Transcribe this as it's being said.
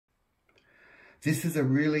This is a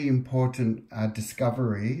really important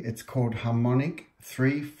discovery. It's called Harmonic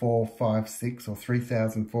 3456 or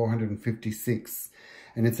 3456.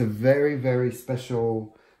 And it's a very, very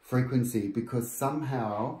special frequency because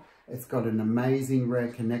somehow it's got an amazing rare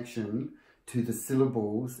connection to the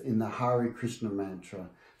syllables in the Hare Krishna mantra.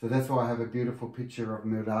 So that's why I have a beautiful picture of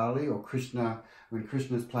Murali, or Krishna. When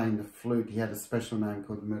Krishna's playing the flute, he had a special name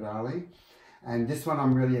called Murali. And this one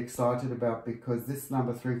I'm really excited about because this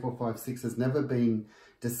number 3456 has never been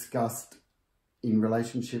discussed in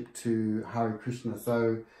relationship to Hare Krishna.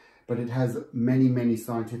 But it has many, many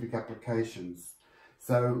scientific applications.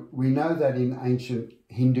 So we know that in ancient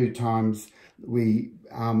Hindu times, we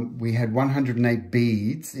had 108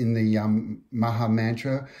 beads in the Maha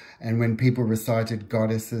Mantra. And when people recited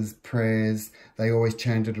goddesses' prayers, they always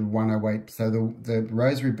chanted at 108. So the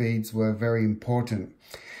rosary beads were very important.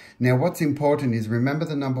 Now, what's important is remember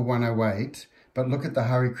the number 108, but look at the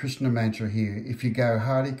Hare Krishna mantra here. If you go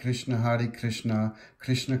Hare Krishna,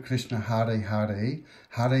 Krishna Krishna, Hare Hare,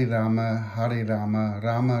 Hare Rama,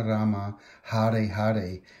 Rama Rama, Hare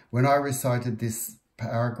Hare. When I recited this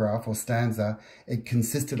paragraph or stanza, it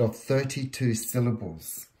consisted of 32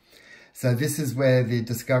 syllables. So this is where the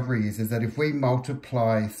discovery is that if we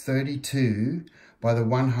multiply 32 by the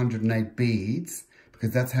 108 beads,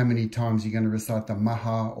 because that's how many times you're going to recite the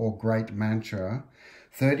Maha or Great Mantra,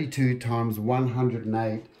 32 times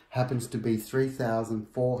 108 happens to be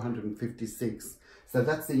 3,456. So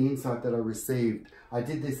that's the insight that I received. I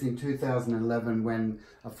did this in 2011 when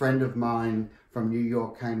a friend of mine from New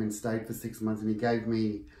York came and stayed for 6 months, and he gave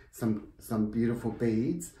me some beautiful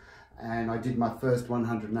beads. And I did my first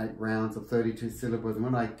 108 rounds of 32 syllables. And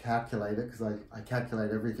when I calculate it, because I calculate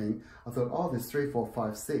everything, I thought, oh, there's 3, 4,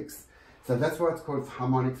 5, 6. So that's why it's called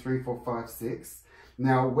Harmonic 3456.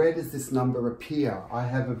 Now, where does this number appear? I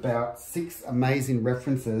have about 6 amazing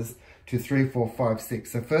references to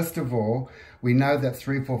 3456. So first of all, we know that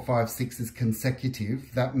 3456 is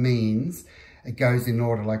consecutive. That means it goes in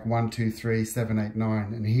order like 1, 2, 3, 7, 8,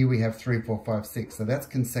 9. And here we have 3, 4, 5, 6. So that's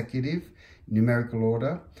consecutive, numerical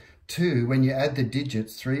order. 2, when you add the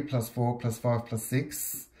digits, 3 plus 4 plus 5 plus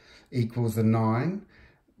 6 equals a 9,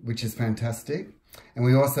 which is fantastic. And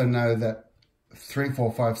we also know that 3,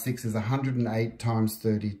 4, 5, 6 is 108 times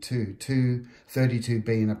 32, 32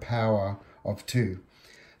 being a power of 2.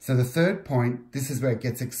 So the third point, this is where it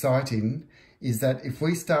gets exciting, is that if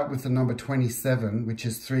we start with the number 27, which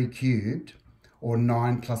is 3 cubed, or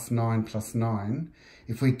 9 plus 9 plus 9,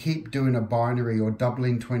 if we keep doing a binary or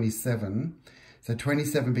doubling 27, so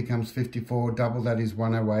 27 becomes 54, double that is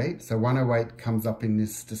 108. So 108 comes up in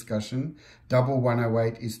this discussion. Double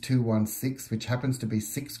 108 is 216, which happens to be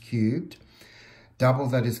 6 cubed. Double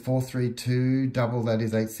that is 432, double that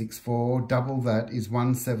is 864, double that is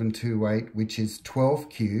 1728, which is 12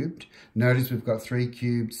 cubed. Notice we've got 3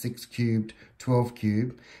 cubed, 6 cubed, 12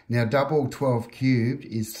 cubed. Now double 12 cubed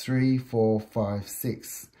is 3, 4, 5,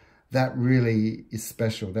 6. That really is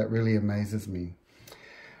special. That really amazes me.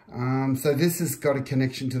 So this has got a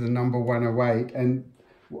connection to the number 108, and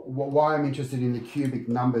why I'm interested in the cubic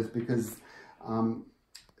numbers, because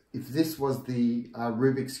if this was the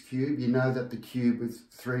Rubik's Cube, you know that the cube with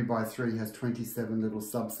 3 by 3 has 27 little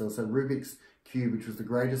subcells. So Rubik's Cube, which was the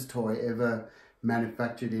greatest toy ever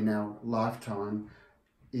manufactured in our lifetime,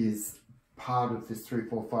 is part of this 3,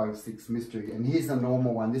 4, 5, 6 mystery. And here's a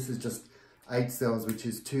normal one. This is just 8 cells, which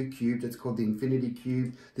is 2 cubed. It's called the Infinity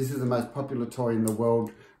Cube. This is the most popular toy in the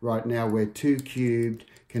world right now, where 2 cubed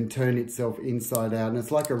can turn itself inside out. And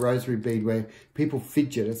it's like a rosary bead where people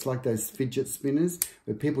fidget. It's like those fidget spinners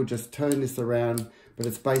where people just turn this around, but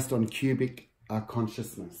it's based on cubic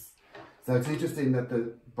consciousness. So it's interesting that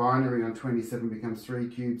the binary on 27 becomes 3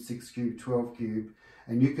 cubed, 6 cubed, 12 cubed.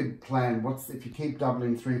 And you could plan, if you keep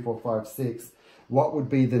doubling 3, 4, 5, 6, what would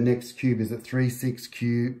be the next cube? Is it 3, 6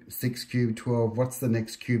 cube, 6 cube, 12? What's the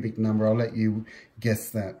next cubic number? I'll let you guess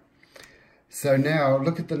that. So now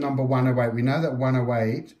look at the number 108. We know that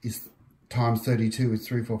 108 is times 32 is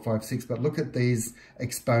 3, 4, 5, 6. But look at these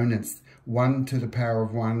exponents. 1 to the power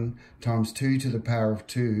of 1 times 2 to the power of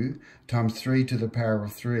 2 times 3 to the power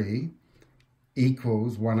of 3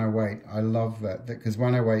 equals 108. I love that because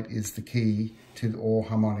 108 is the key to all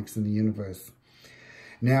harmonics in the universe.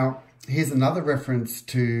 Now, here's another reference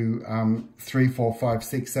to 3, 4, 5,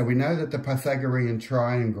 6. So we know that the Pythagorean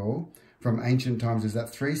Triangle from ancient times is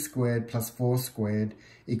that 3 squared plus 4 squared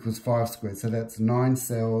equals 5 squared. So that's 9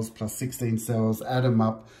 cells plus 16 cells. Add them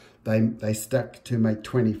up, they stack to make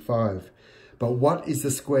 25. But what is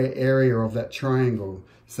the square area of that triangle?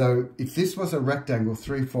 So if this was a rectangle,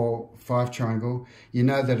 3, 4, 5 triangle, you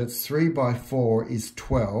know that it's 3 by 4 is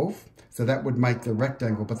 12. So that would make the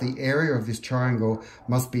rectangle, but the area of this triangle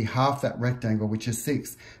must be half that rectangle, which is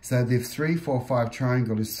 6. So the 3, 4, 5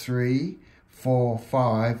 triangle is 3, 4,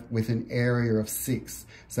 5 with an area of 6.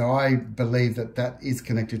 So I believe that that is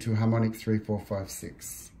connected to harmonic 3, 4, 5,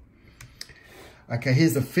 6. Okay,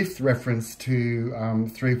 here's a fifth reference to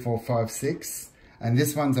 3, 4, 5, 6. And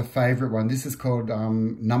this one's a favorite one. This is called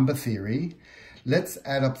number theory. Let's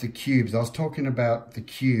add up the cubes. I was talking about the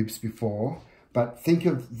cubes before, but think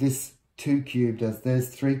of this 2 cubed as there's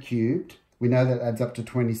 3 cubed. We know that adds up to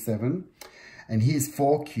 27. And here's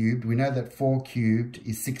 4 cubed. We know that 4 cubed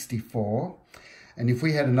is 64. And if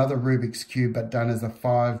we had another Rubik's Cube but done as a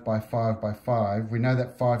 5 by 5 by 5, we know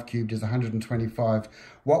that 5 cubed is 125.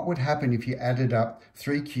 What would happen if you added up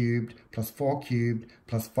 3 cubed plus 4 cubed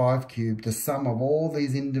plus 5 cubed? The sum of all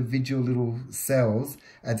these individual little cells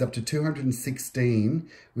adds up to 216,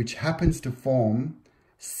 which happens to form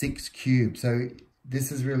 6 cubed. So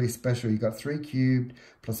this is really special. You've got 3 cubed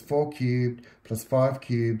plus 4 cubed plus 5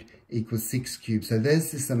 cubed equals 6 cubed. So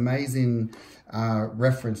there's this amazing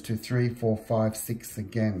reference to 3, 4, 5, 6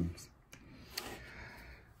 again.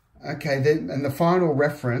 Okay, then, and the final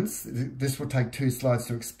reference, this will take 2 slides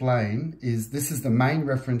to explain, is this is the main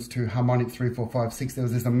reference to harmonic 3, 4, 5, 6. There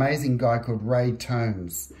was this amazing guy called Ray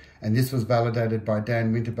Tomes, and this was validated by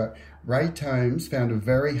Dan Winter, but Ray Tomes found a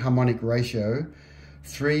very harmonic ratio,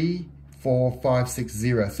 3, 4, 5, 6,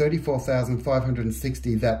 0,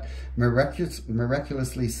 34,560, that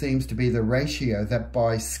miraculously seems to be the ratio that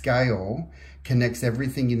by scale connects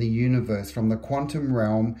everything in the universe from the quantum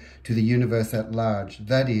realm to the universe at large.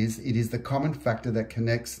 That is, it is the common factor that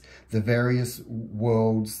connects the various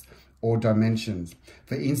worlds or dimensions.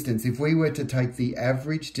 For instance, if we were to take the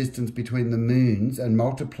average distance between the moons and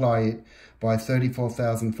multiply it by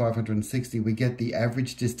 34,560, we get the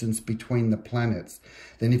average distance between the planets.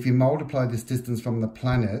 Then if you multiply this distance from the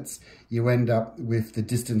planets, you end up with the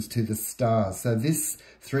distance to the stars. So this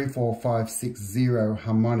 3, 4, 5, 6, 0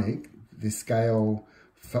 harmonic, the scale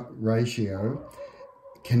ratio,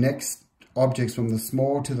 connects objects from the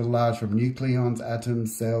small to the large, from nucleons,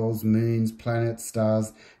 atoms, cells, moons, planets,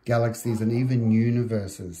 stars, galaxies, and even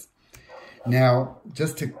universes. Now,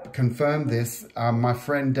 just to confirm this, my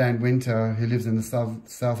friend Dan Winter, who lives in the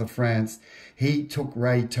south of France, he took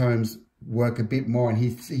Ray Tomes' work a bit more, and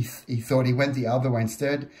he thought he went the other way.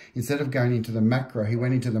 Instead of going into the macro, he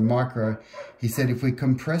went into the micro. He said, if we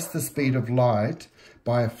compress the speed of light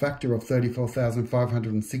by a factor of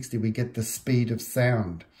 34,560, we get the speed of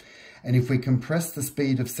sound. And if we compress the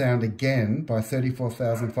speed of sound again by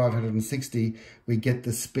 34,560, we get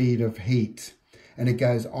the speed of heat. And it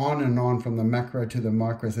goes on and on from the macro to the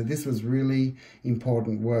micro. So this was really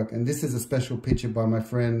important work. And this is a special picture by my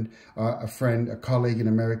friend, a colleague in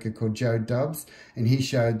America called Joe Dubs. And he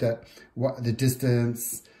showed that what the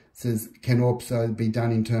distance can also be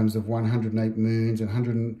done in terms of 108 moons and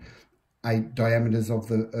 108 diameters of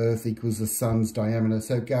the Earth equals the sun's diameter.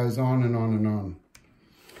 So it goes on and on and on.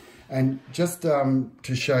 And just to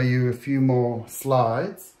show you a few more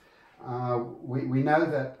slides, we know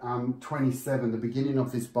that 27, the beginning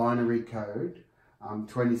of this binary code,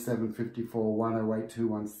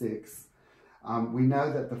 2754108216, we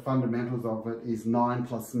know that the fundamentals of it is 9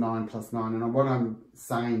 plus 9 plus 9. And what I'm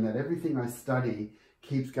saying, that everything I study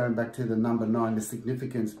keeps going back to the number 9, the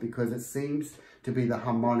significance, because it seems to be the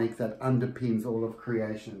harmonic that underpins all of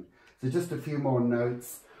creation. So just a few more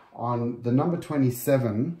notes on the number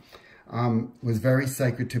 27. Was very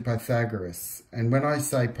sacred to Pythagoras. And when I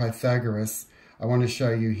say Pythagoras, I want to show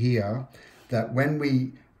you here that when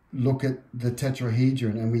we look at the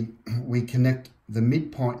tetrahedron and we connect the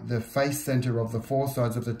midpoint, the face center of the 4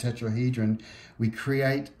 sides of the tetrahedron, we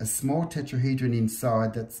create a small tetrahedron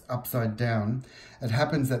inside that's upside down. It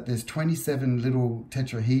happens that there's 27 little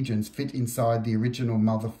tetrahedrons fit inside the original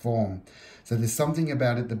mother form. So there's something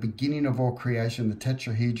about it, the beginning of all creation, the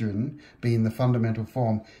tetrahedron being the fundamental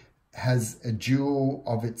form, has a jewel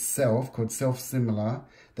of itself called self-similar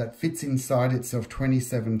that fits inside itself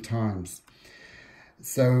 27 times.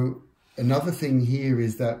 So another thing here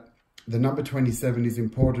is that the number 27 is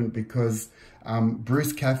important because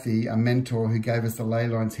Bruce Cathy, a mentor who gave us the ley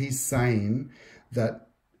lines, he's saying that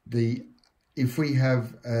if we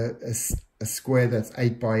have a square that's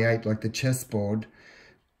 8 by 8, like the chessboard,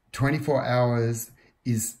 24 hours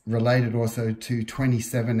is related also to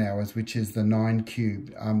 27 hours, which is the 9 cubed,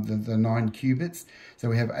 the 9 qubits. So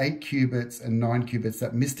we have 8 qubits and 9 qubits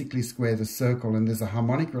that mystically square the circle, and there's a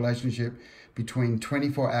harmonic relationship between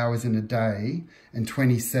 24 hours in a day and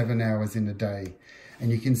 27 hours in a day.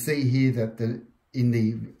 And you can see here that in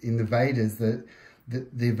the Vedas, that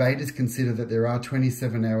the Vedas consider that there are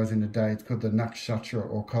 27 hours in a day. It's called the nakshatra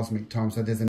or cosmic time. So there's